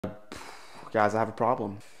Guys, I have a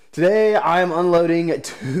problem. Today I am unloading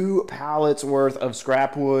 2 pallets worth of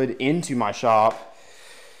scrap wood into my shop.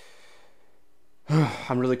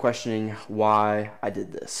 I'm really questioning why I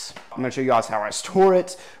did this. I'm gonna show you guys how I store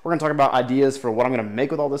it. We're gonna talk about ideas for what I'm gonna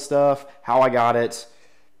make with all this stuff, how I got it,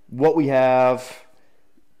 what we have.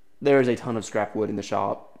 There's a ton of scrap wood in the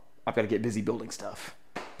shop. I've got to get busy building stuff.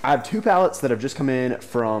 I have 2 pallets that have just come in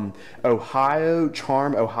from Ohio,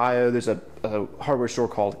 Charm, Ohio. There's a hardware store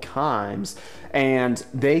called Kimes, and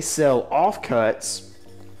they sell offcuts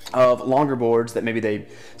of longer boards that maybe they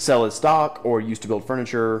sell as stock or used to build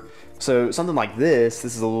furniture. So something like this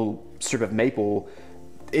is a little strip of maple.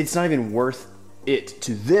 It's not even worth it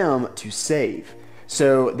to them to save.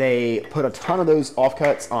 So they put a ton of those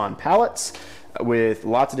offcuts on pallets with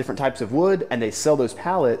lots of different types of wood, and they sell those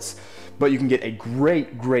pallets, but you can get a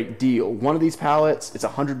great deal. One of these pallets, it's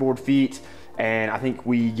 100 board feet, and I think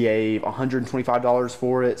we gave $125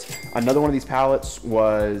 for it. Another one of these pallets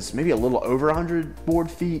was maybe a little over 100 board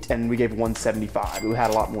feet, and we gave $175. We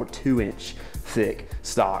had a lot more 2-inch thick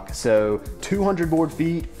stock. So 200 board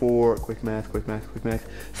feet for, quick math,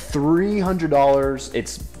 $300.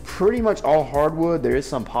 It's pretty much all hardwood. There is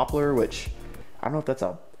some poplar, which I don't know if that's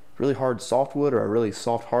a really hard softwood or a really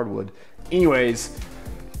soft hardwood. Anyways,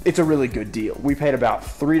 it's a really good deal. We paid about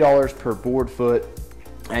 $3 per board foot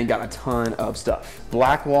and got a ton of stuff.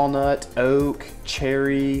 Black walnut, oak,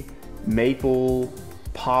 cherry, maple,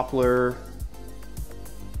 poplar.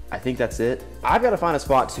 I think that's it. I've got to find a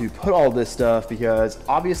spot to put all this stuff because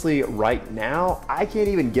obviously right now I can't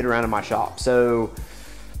even get around in my shop. So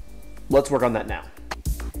let's work on that now.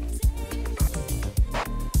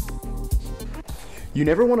 You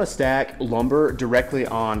never want to stack lumber directly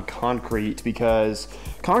on concrete because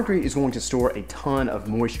concrete is going to store a ton of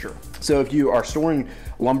moisture. So if you are storing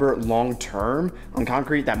lumber long term on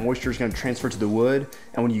concrete, that moisture is going to transfer to the wood,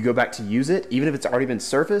 and when you go back to use it, even if it's already been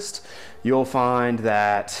surfaced, you'll find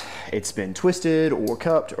that it's been twisted or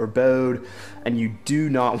cupped or bowed, and you do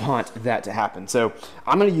not want that to happen. So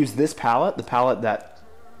I'm going to use this pallet, the pallet that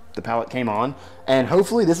the pallet came on, and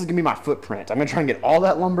hopefully this is gonna be my footprint. I'm gonna try and get all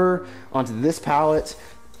that lumber onto this pallet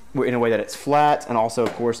in a way that it's flat, and also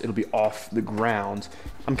of course it'll be off the ground.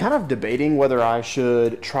 I'm kind of debating whether I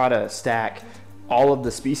should try to stack all of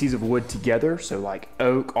the species of wood together, so like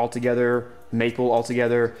oak all together, maple all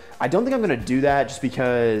together. I don't think I'm gonna do that just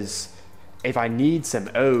because if I need some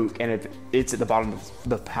oak and if it's at the bottom of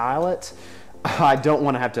the pallet, I don't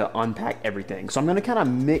want to have to unpack everything. So I'm going to kind of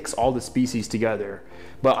mix all the species together,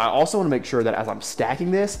 but I also want to make sure that as I'm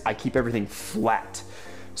stacking this, I keep everything flat.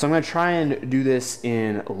 So I'm going to try and do this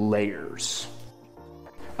in layers.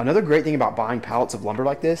 Another great thing about buying pallets of lumber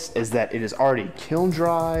like this is that it is already kiln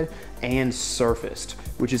dried and surfaced,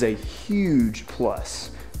 which is a huge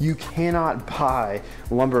plus. You cannot buy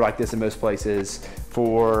lumber like this in most places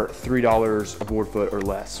for $3 a board foot or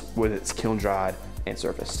less when it's kiln dried and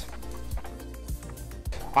surfaced.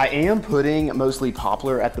 I am putting mostly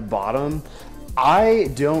poplar at the bottom. I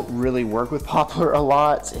don't really work with poplar a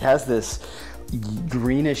lot. It has this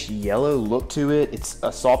greenish yellow look to it. It's a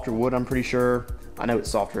softer wood, I'm pretty sure. I know it's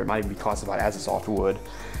softer. It might even be classified as a softer wood.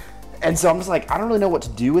 And so I'm just like, I don't really know what to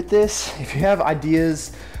do with this. If you have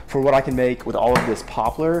ideas for what I can make with all of this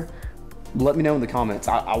poplar, let me know in the comments.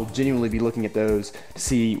 I'll genuinely be looking at those to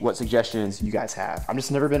see what suggestions you guys have. I've just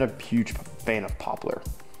never been a huge fan of poplar.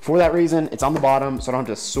 For that reason, it's on the bottom, so I don't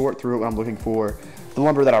have to sort through it when I'm looking for the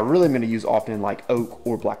lumber that I really am going to use often, like oak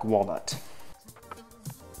or black walnut.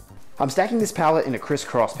 I'm stacking this pallet in a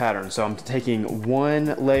crisscross pattern, so I'm taking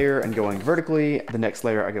one layer and going vertically, the next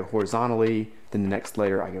layer I go horizontally, then the next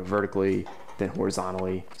layer I go vertically, then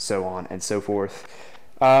horizontally, so on and so forth.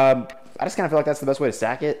 I just kind of feel like that's the best way to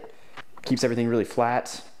stack it. Keeps everything really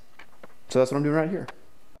flat, so that's what I'm doing right here.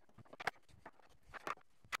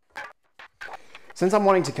 Since I'm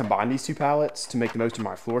wanting to combine these 2 pallets to make the most of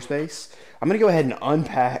my floor space, I'm going to go ahead and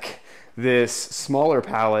unpack this smaller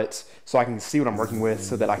pallet so I can see what I'm working with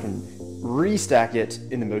so that I can restack it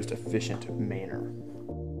in the most efficient manner.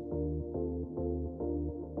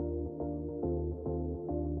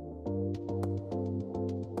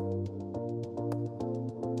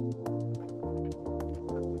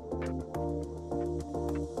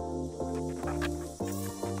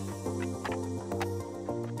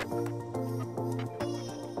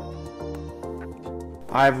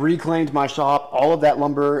 I've reclaimed my shop. All of that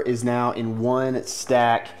lumber is now in one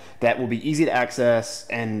stack that will be easy to access,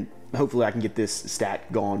 and hopefully I can get this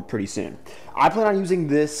stack gone pretty soon. I plan on using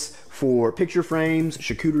this for picture frames,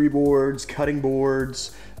 charcuterie boards, cutting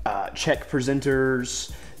boards, check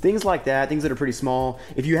presenters, things like that, things that are pretty small.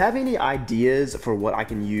 If you have any ideas for what I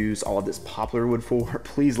can use all of this poplar wood for,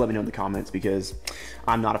 please let me know in the comments, because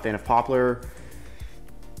I'm not a fan of poplar.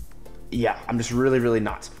 Yeah, I'm just really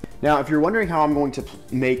not. Now, if you're wondering how I'm going to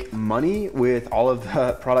make money with all of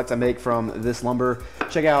the products I make from this lumber,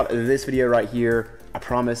 check out this video right here. I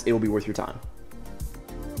promise it will be worth your time.